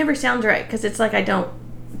 it just never sounds right, because it's like I don't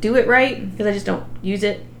do it right, because I just don't use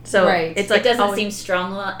it. So Right. it's like It doesn't always- seem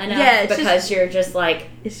strong enough Yeah, it's because you're just like,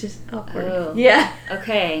 It's just awkward. Oh. Yeah.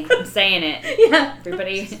 okay, I'm saying it. Yeah.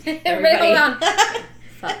 Everybody hold on.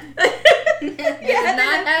 Fuck. Yeah,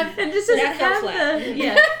 not have and just doesn't that fell have flat. the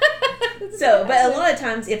yeah. So, but a lot of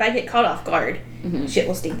times, if I get caught off guard, shit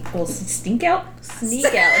will stink. Will stink out. Sneak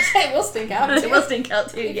out. It will stink out. It will stink out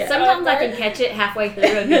too. Yeah. Sometimes I can catch it halfway through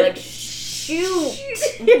and be like, shoot.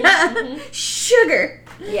 Yeah. Sugar.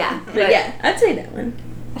 Yeah. But yeah, I'd say that one.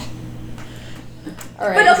 All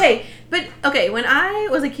right. But okay, when I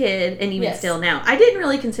was a kid, and even Yes. still now, I didn't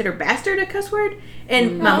really consider bastard a cuss word,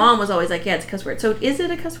 and my mom was always like, "Yeah, it's a cuss word." So is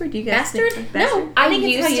it a cuss word? Do you guys Bastard? think No. I think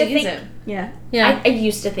it's used how to you use think, it. Yeah. Yeah. I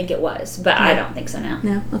used to think it was, but I don't think so now.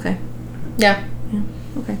 No. Okay. Yeah.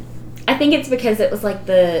 Okay. I think it's because it was like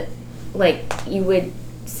you would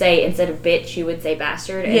say instead of bitch, you would say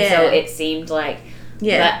bastard, and so Yeah. it seemed like.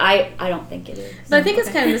 Yeah. But I don't think it is. But I think it's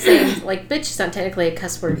kind of the same. Like, bitch is not technically a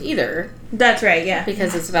cuss word either, That's right. Yeah.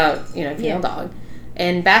 because it's about, female dog.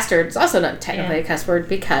 And bastard is also not technically a cuss word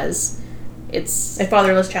because it's. A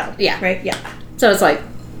fatherless child. Yeah. Right. Yeah. So it's like.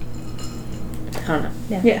 I don't know.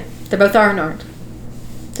 Yeah. They both are and aren't.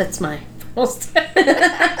 That's my almost.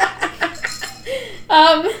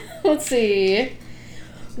 Let's see.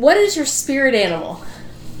 What is your spirit animal?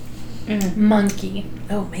 Monkey.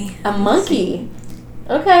 Oh man. A monkey.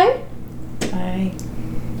 Okay. I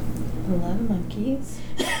love monkeys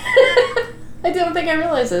I don't think I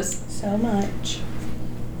realized this. so much.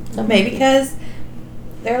 Maybe because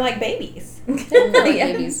they're like babies. They're like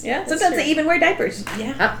Yeah. babies. Yeah. That's Sometimes true. they even wear diapers.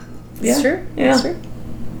 Yeah. It's Yeah. true. Yeah. It's true.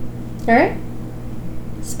 All right.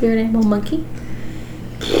 Spirit animal monkey.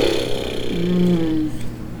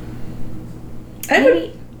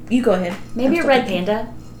 Maybe. You go ahead. Maybe a red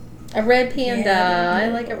panda. A red panda. Yeah. I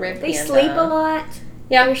like a red They panda. sleep a lot.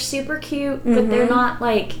 Yeah. They're super cute, but they're not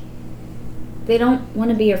like. They don't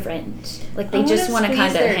want to be your friend. Like they just want to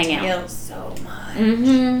kind of hang out. So much.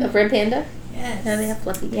 Mm-hmm. A red panda. Yes. Yeah, they have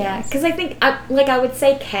fluffy. Yeah, tails. because I think I would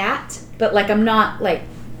say cat, but like I'm not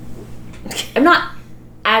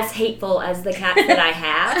as hateful as the cats that I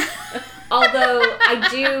have. Although I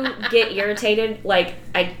do get irritated, like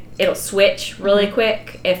it'll switch really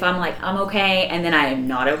quick if I'm like I'm okay and then I am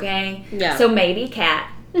not okay. Yeah. So maybe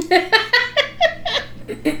cat.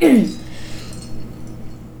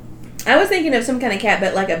 I was thinking of some kind of cat,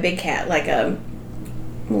 but like a big cat, like a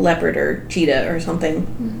leopard or cheetah or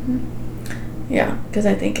something. Yeah, because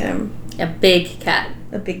I think I'm A big cat.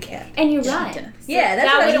 a big cat. And you run. Yeah, that's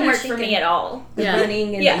That what I wouldn't was work for thinking. me at all. The Yeah.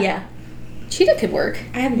 running and Yeah. yeah. Cheetah could work.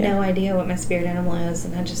 I have no idea what my spirit animal is,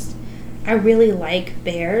 and I really like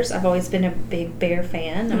bears. I've always been a big bear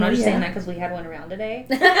fan. I'm not just saying that because we had one around today.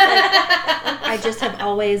 I just have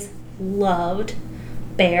always loved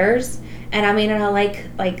bears. And I mean, and I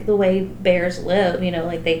like the way bears live, you know,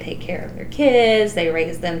 like they take care of their kids, they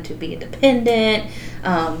raise them to be independent,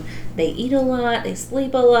 they eat a lot, they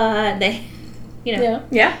sleep a lot, they, you know. Yeah.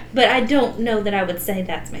 Yeah. But I don't know that I would say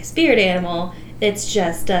that's my spirit animal. It's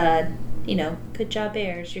just, you know, good job,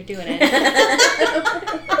 bears, you're doing it.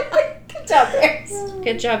 Good job, bears.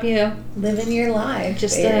 Good job, you. Living your life.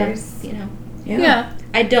 Just, bears. you know. Yeah.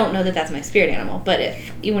 I don't know that that's my spirit animal, but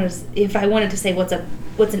if I wanted to say what's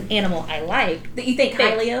an animal I like, That you think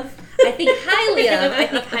highly of? I think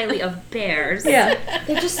highly of bears. Yeah.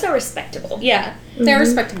 They're just so respectable. Yeah. They're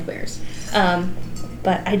respectable bears.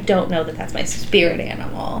 But I don't know that that's my spirit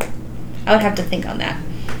animal. I would have to think on that.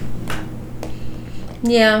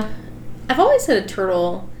 Yeah. I've always had a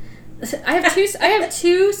turtle. I have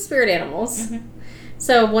two spirit animals.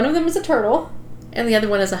 So one of them is a turtle, and the other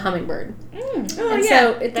one is a hummingbird. Oh, And yeah.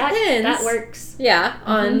 so it depends. That works. Yeah,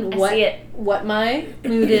 on I see it. what my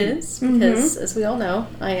mood is, because as we all know,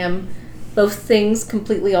 I am both things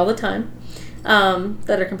completely all the time,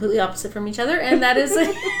 that are completely opposite from each other, and that is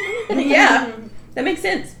Yeah. That makes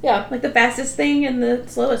sense. yeah. Like the fastest thing and the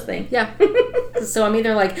slowest thing. Yeah. So I'm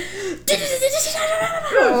either like,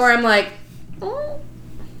 or I'm like, oh.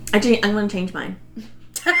 I'm going to change mine.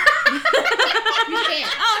 You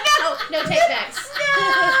can't. Oh, No take backs.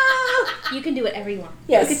 no! You can do whatever you want.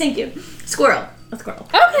 Yes. Okay, thank you. Squirrel. A squirrel.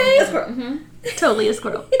 Okay. A squirrel. Totally a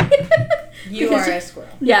squirrel. You are a squirrel.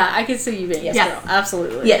 Yeah, I can see you being a Yeah. squirrel.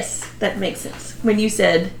 Absolutely. Yes, that makes sense. When you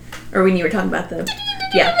said, or when you were talking about the,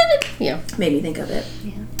 yeah, Yeah. made me think of it.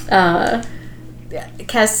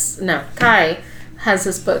 Kai has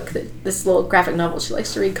this book, this little graphic novel she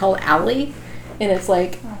likes to read called Owlie. And it's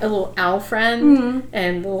like a little owl friend,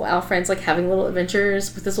 and the little owl friend's like having little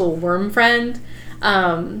adventures with this little worm friend.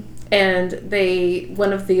 And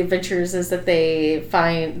one of the adventures is that they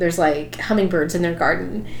find there's like hummingbirds in their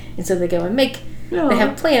garden. And so they go and they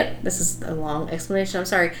have this is a long explanation, I'm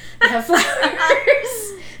sorry. They have flowers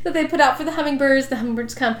that they put out for the hummingbirds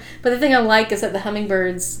come. But the thing I like is that the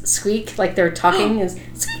hummingbirds squeak, like they're talking, is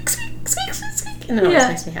squeak, squeak, squeak, squeak, squeak. And it always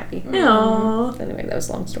makes me happy. No. Anyway, that was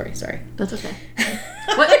a long story, sorry. That's okay.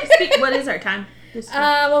 What is our time?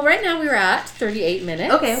 Well, right now we're at 38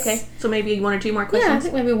 minutes. Okay. So maybe one or two more Yeah, I questions.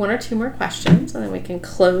 think maybe one or two more questions, and then we can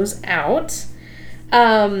close out.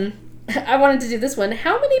 I wanted to do this one.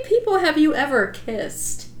 How many people have you ever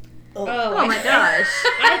kissed? Oh my gosh.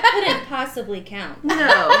 I couldn't possibly count. No.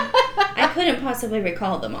 I couldn't possibly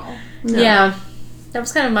recall them all. No. Yeah, that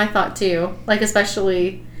was kind of my thought too. Like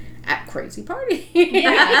especially at crazy parties.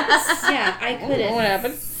 Yeah, I couldn't. What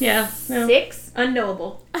happened? Yeah. No. 6?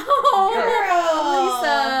 Unknowable. Oh,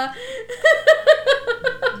 Lisa.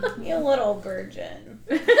 You little virgin.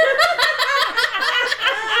 It's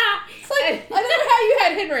like I never how you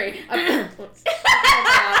had Henry.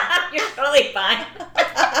 You're totally fine.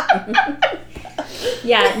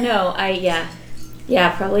 Yeah, no,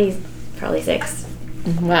 yeah, probably 6.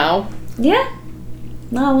 Wow, Yeah,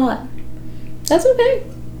 not a lot. that's okay.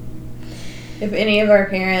 If any of our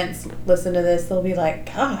parents listen to this, they'll be like,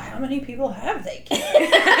 God, how many people have they kissed?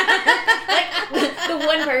 the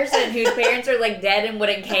one person whose parents are like dead and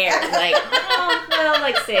wouldn't care. Like, oh, well,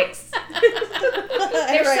 like 6.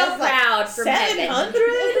 They're so proud from heaven. 700?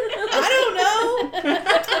 I don't know.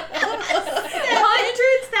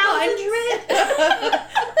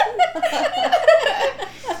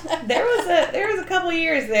 100,000. There was a couple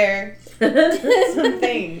years there. Some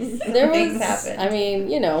things. Things happened. I mean,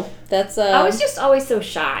 that's. I was just always so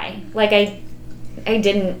shy. Like, I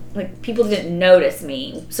didn't, like, people didn't notice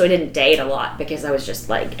me, so I didn't date a lot because I was just,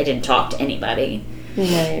 like, I didn't talk to anybody.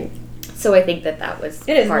 Right. So I think that was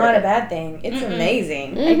It is part not of a bad thing. It's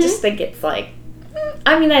amazing. I just think it's, like,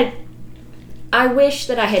 I mean, I wish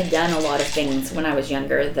that I had done a lot of things when I was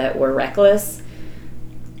younger that were reckless,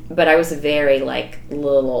 but I was a very, like,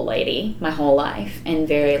 little old lady my whole life and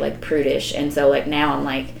very, like, prudish. And so, like, now I'm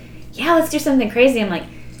like, yeah, let's do something crazy. I'm like,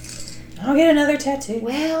 I'll get another tattoo.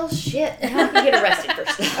 well, shit, now I can get arrested for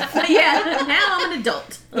stuff. Yeah, now I'm an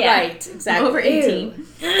adult. Yeah. Right, exactly. Over 18.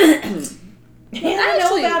 Yeah, I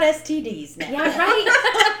know about STDs now. Yeah, right.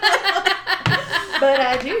 But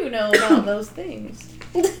I do know about those things.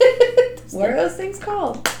 What are those things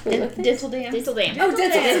called? Dental dam. Dental dam. Oh,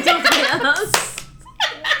 dental dam. Dental dams.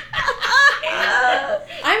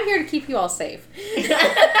 I'm here to keep you all safe.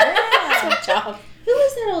 Yeah. Good job. Who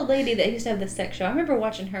was that old lady that used to have the sex show? I remember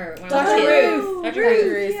watching her when I was a Dr. kid. Ruth. Dr. Ruth,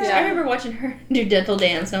 Ruth. yeah. I remember watching her do dental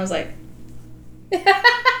dams, and I was like,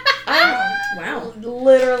 Wow.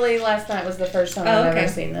 Literally last night was the first time I've okay. ever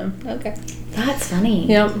seen them. okay. That's funny.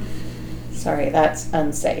 Yep. Sorry, that's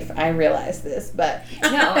unsafe. I realize this, but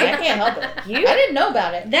No, I can't help it. You- I didn't know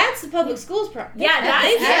about it. That's the public schools problem. Yeah,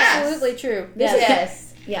 that's Absolutely true. Yeah.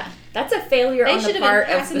 Yes. Yeah, that's a failure They on should the have part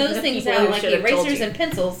been of passing the those things people out who like should have told erasers you. and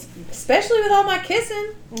pencils. Especially with all my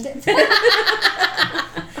kissing.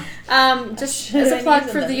 Just Should as I a plug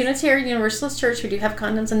use for them the as- Unitarian Universalist Church, we do have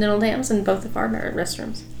condoms and dental dams in both of our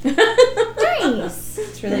restrooms. Nice.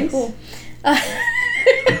 It's really cool.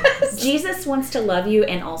 Jesus wants to love you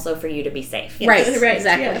and also for you to be safe. Right, Right,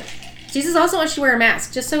 exactly. yeah. Jesus also wants you to wear a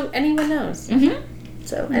mask, just so anyone knows. Mm-hmm.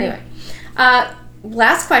 So anyway,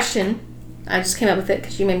 last question. I just came up with it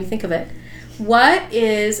because you made me think of it. What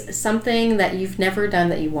is something that you've never done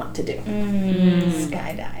that you want to do?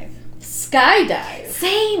 Skydive. Skydive.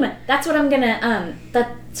 Same. That's what I'm gonna.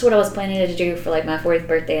 That's what I was planning to do for like my 4th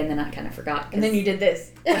birthday, and then I kind of forgot. And then you did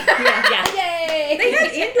this. Yeah. Yay! They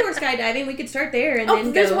have indoor skydiving. We could start there and Oh,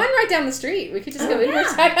 then there's go. one right down the street. We could just go indoor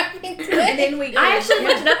skydiving today. And then we go. I actually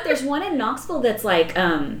looked it up. There's one in Knoxville that's like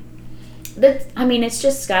that's. I mean, it's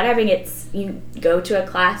just skydiving. It's you go to a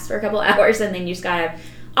class for a couple hours and then you skydive,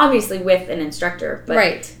 obviously with an instructor. But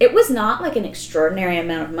Right. it was not like an extraordinary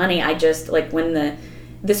amount of money. I just like when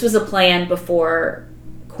this was a plan before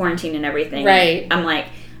quarantine and everything. Right. I'm like,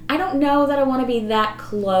 I don't know that I want to be that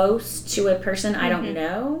close to a person I don't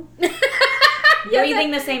know. Breathing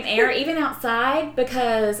the same air, even outside,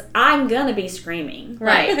 because I'm gonna be screaming.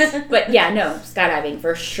 Right. But yeah, no, skydiving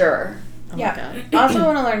for sure. Oh Yeah. my god. I also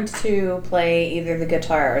want to learn to play either the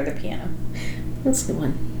guitar or the piano. That's a good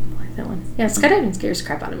one. I like that one. Yeah, skydiving scares the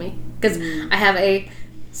crap out of me because I have a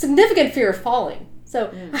significant fear of falling. So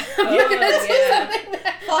you're gonna do something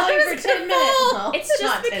that Falling I'm for just 10 gonna minutes. fall. Well, It's just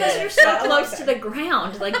not 10 because you're minutes, so but I like close that. to the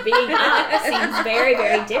ground. Like being up seems very,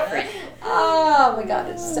 very different. Oh my god,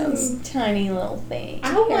 it sounds. Tiny little thing.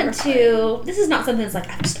 I want to. This is not something that's like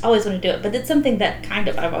I just always want to do it, but it's something that kind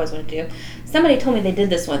of I've always wanted to do. Somebody told me they did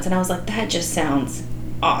this once, and I was like, that just sounds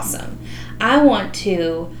awesome. I want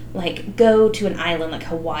to like go to an island like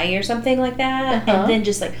Hawaii or something like that, and then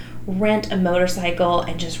just like rent a motorcycle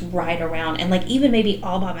and just ride around, and like even maybe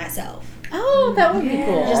all by myself, Oh, that would be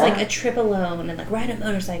cool. just like a trip alone, and like ride a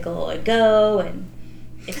motorcycle and go and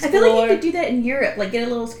explore. I feel like you could do that in Europe. Like get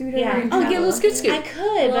a little scooter. Yeah. And Oh, get a travel. little scoot scoot. I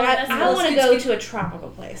could, but that's I little want to scoot go scoot. to a tropical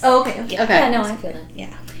place. Oh, okay. Yeah. Okay. Yeah, no, I feel that.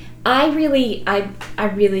 Yeah. I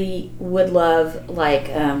really would love like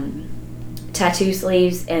tattoo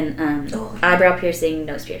sleeves and eyebrow piercing,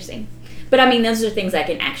 nose piercing. But I mean, those are things I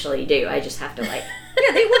can actually do. I just have to like.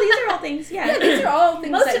 Yeah, these are all things. Yeah, these are all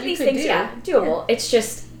things Most that of you these could things, do. yeah, doable. It's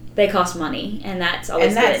just they cost money, and that's always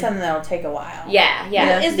And that's good. something that'll take a while.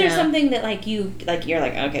 Yeah. Is there Yeah. something that like you're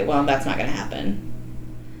like, okay, well, that's not gonna happen.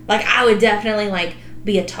 Like I would definitely like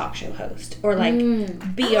be a talk show host or like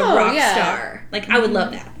be a Oh, rock yeah. star. Like I would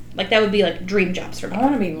love that. Like that would be like dream jobs for me. I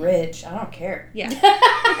want to be rich. I don't care. Yeah.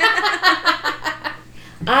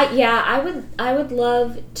 I would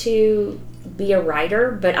love to be a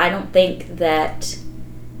writer, but I don't think that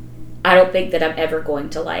I'm ever going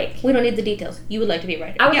to like. We don't need the details. You would like to be a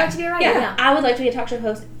writer. I would like to be a writer. Yeah. I would like to be a talk show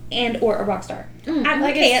host and or a rock star. I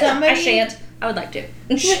Like, if can't. I somebody- shan't. I would like to.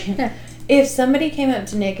 If somebody came up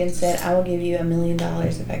to Nick and said, "I will give you $1 million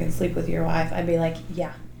if I can sleep with your wife," I'd be like,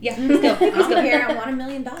 "Yeah, Yeah, let's go. I don't care. I want $1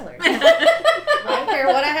 million. I don't care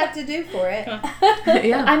what I have to do for it."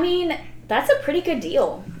 Yeah. I mean, that's a pretty good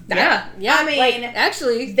deal, Yeah. I mean, Like,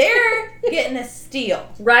 actually, they're getting a steal.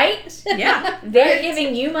 right? Yeah. They're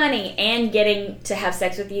giving you money and getting to have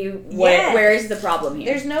sex with you. Yes. Where is the problem here?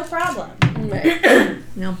 There's no problem.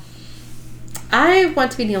 No. I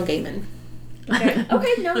want to be Neil Gaiman.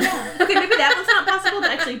 Okay, no, yeah. Okay, maybe that one's not possible to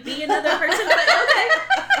actually be another person, but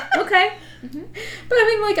okay. Okay. But I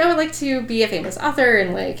mean, like, I would like to be a famous author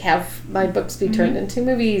and, like, have my books be turned into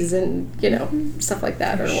movies and, you know, stuff like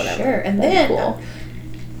that or whatever. Sure, and That'd then be cool.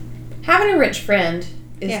 having a rich friend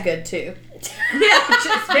is Yeah. good too. Yeah,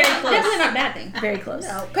 just very close. Definitely not a bad thing. Very close.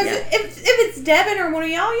 Because if it's Devin or one of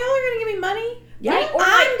y'all are gonna give me money. Yeah. Right? Or, I'm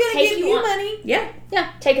like, gonna take give you you on- money. Yeah.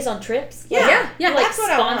 Take us on trips. Yeah, Yeah, Like that's what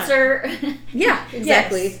I want. sponsor. Yeah.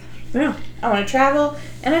 Exactly. Yes. Yeah. I want to travel,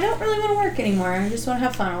 and I don't really want to work anymore. I just want to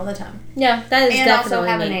have fun all the time, Yeah, that is and definitely also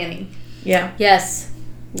have a me. nanny. Yeah. Yes.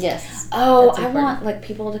 Yes. Oh, That's I important. want like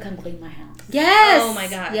people to come clean my house. Yes. Oh my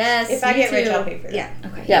gosh. Yes. If I me get rich, too. I'll pay for that. Yeah.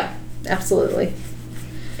 Okay. Yeah, absolutely.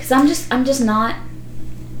 Because I'm just not.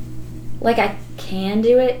 Like I can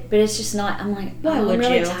do it, but it's just not. I'm like, Why oh, would I'm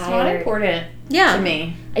really you? It's It's not tired. important Yeah. to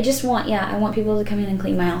me. I just want, I want people to come in and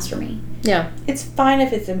clean my house for me. Yeah. It's fine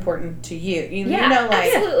if it's important to you. You Yeah, know,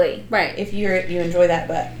 like absolutely. Right. if you enjoy that,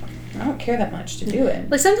 but I don't care that much to do it.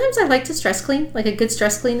 Like sometimes I like to stress clean. Like a good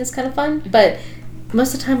stress clean is kind of fun, but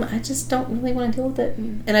most of the time I just don't really want to deal with it.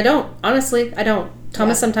 And I don't. Honestly, I don't.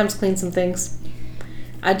 Thomas sometimes cleans some things.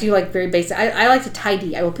 I do like very basic. I like to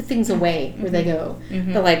tidy. I will put things away where they go.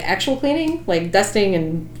 But like actual cleaning, like dusting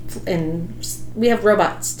and we have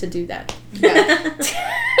robots to do that.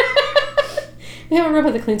 We have a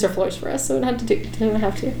robot that cleans our floors for us, so we don't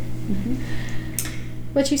have to.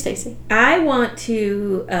 What's you, Stacy? I want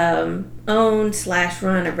to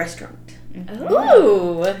own/run a restaurant.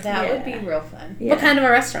 Ooh. That would be Yeah. real fun. Yeah. What kind of a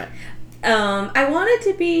restaurant? I want it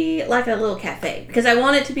to be like a little cafe because I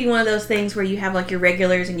want it to be one of those things where you have like your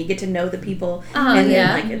regulars and you get to know the people, and then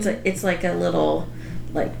yeah. like it's like a little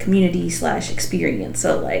like community/experience.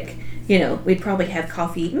 So like we'd probably have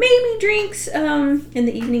coffee, maybe drinks in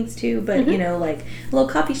the evenings too, but like a little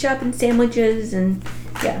coffee shop and sandwiches and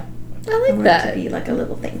yeah, I I like want it that. to be like a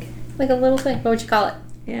little thing. Like a little thing. What would you call it?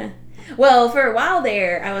 Yeah. Well, for a while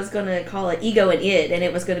there, I was going to call it Ego and Id, and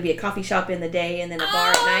it was going to be a coffee shop in the day and then a bar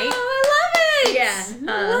at night. I love it.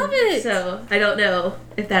 Yeah. I love it. So, I don't know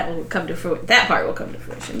if that will come to fruition. That part will come to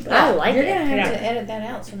fruition. But I like You're it. gonna have to edit that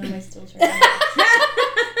out so nobody steals your idea.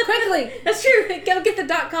 Quickly. That's true. Go get the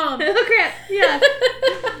 .com. Oh, crap. Yeah.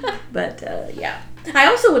 But, yeah. I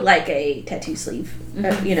also would like a tattoo sleeve,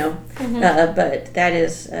 but that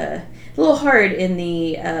is a little hard in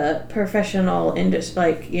the professional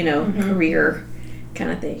industry, career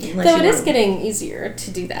kind of thing. unless So you it is want- getting easier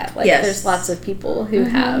to do that. Like Yes. there's lots of people who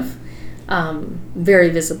have very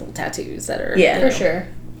visible tattoos that are Yeah. For sure.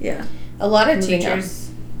 Yeah. A lot of Moving on. teachers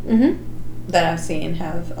Mm-hmm. that I've seen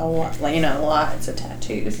have a lot, lots of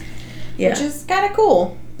tattoos, Yeah. which is kind of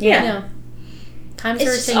cool. Yeah. Yeah. Times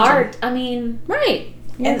It's are just changing. art. I mean, Right.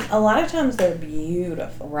 And a lot of times they're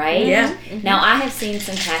beautiful. right? Yeah. Now I have seen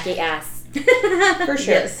some tacky ass For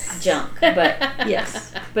sure. Yes. junk, but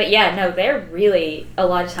Yes. but yeah, no, they're really a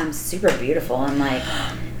lot of times super beautiful and like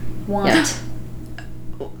want.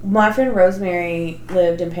 My friend Rosemary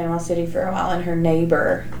lived in Panama City for a while, and her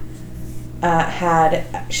neighbor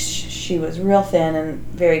she was real thin and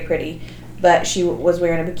very pretty, but she was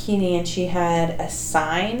wearing a bikini, and she had a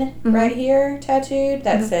sign right here tattooed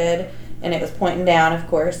that said, and it was pointing down, of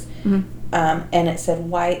course, and it said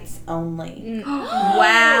 "whites only."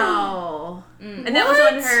 Wow. And that was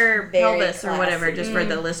on her Very pelvis or whatever, just for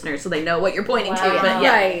the listeners so they know what you're pointing to. Wow. But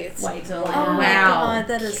yeah. Right. Whites only. Oh my Wow. God,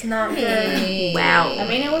 that is not good. Wow. I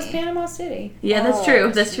mean, it was Panama City. Yeah, that's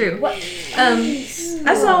true. That's true.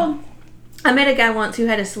 I met a guy once who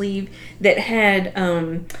had a sleeve that had,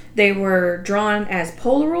 they were drawn as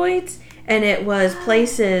Polaroids, and it was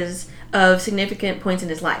places of significant points in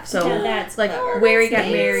his life. So, Yeah, that's like clever. where he got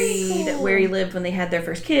nice. married, where he lived when they had their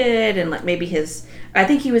first kid, and like maybe I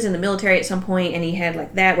think he was in the military at some point, and he had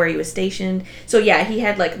like that where he was stationed. So yeah, he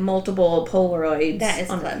had like multiple Polaroids. That is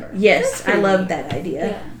on clever. Yes, I love that idea.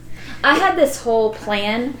 Yeah. I had this whole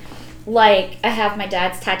plan. Like, I have my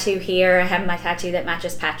dad's tattoo here. I have my tattoo that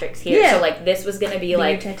matches Patrick's here. Yeah. So, like, this was going to be, your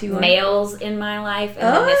like, tattoo on? males in my life.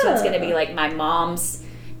 And then this one's going to be, Oh. like, my mom's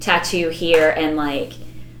tattoo here. And, like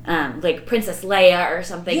Princess Leia or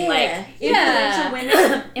something. Like, Influential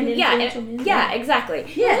women. and Influential women. yeah,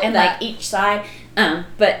 exactly. Yeah. And, like, each side.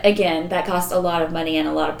 But again, that costs a lot of money and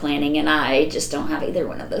a lot of planning, and I just don't have either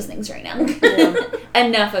one of those things right now.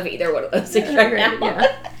 Enough of either one of those things right now. Yeah.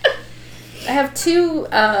 I have 2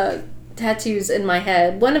 tattoos in my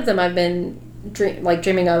head. One of them I've been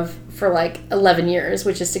dreaming of for like 11 years,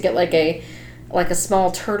 which is to get like a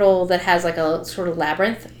small turtle that has like a sort of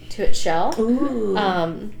labyrinth to its shell. Ooh.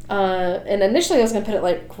 And initially I was gonna put it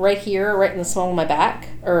like right here, right in the small of my back,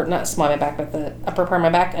 or not small of my back, but the upper part of my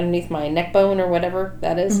back, underneath my neck bone or whatever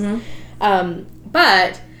that is.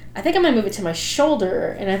 But I think I'm gonna move it to my shoulder,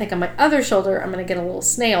 and I think on my other shoulder I'm gonna get a little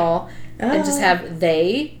snail and just have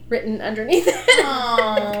 "they" written underneath it.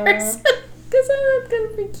 Because that's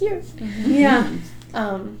gonna be cute. Yeah.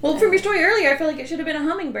 Well, from your story earlier, I feel like it should have been a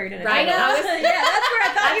hummingbird in it. Right, I was- yeah, that's where I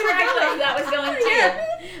thought you were going. That was going too. Yeah.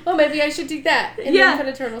 well, maybe I should do that and Yeah. then put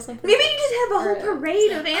a turtle something. Maybe you just have a whole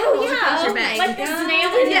parade of animals across your back. Like the snail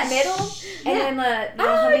in the middle, and then the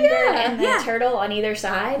hummingbird and the turtle on either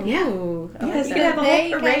side. Yeah. Ooh, I Yes, like you that. have a whole They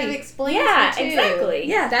kind of parade. explains Yeah, it too. exactly.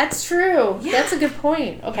 Yeah. That's true. Yeah. That's a good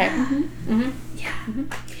point. Okay.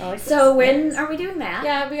 So when are we doing that?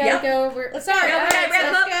 Yeah, we gotta Yep. go. Sorry. go. All We gotta right, wrap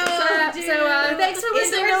so- up. So thanks for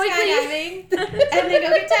listening to Weekly. And then go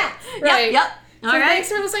get tats. Right. Yep. All So right. thanks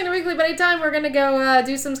for listening to Weekly. But anytime we're gonna go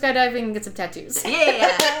do some skydiving and get some tattoos.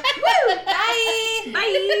 Yeah. Woo!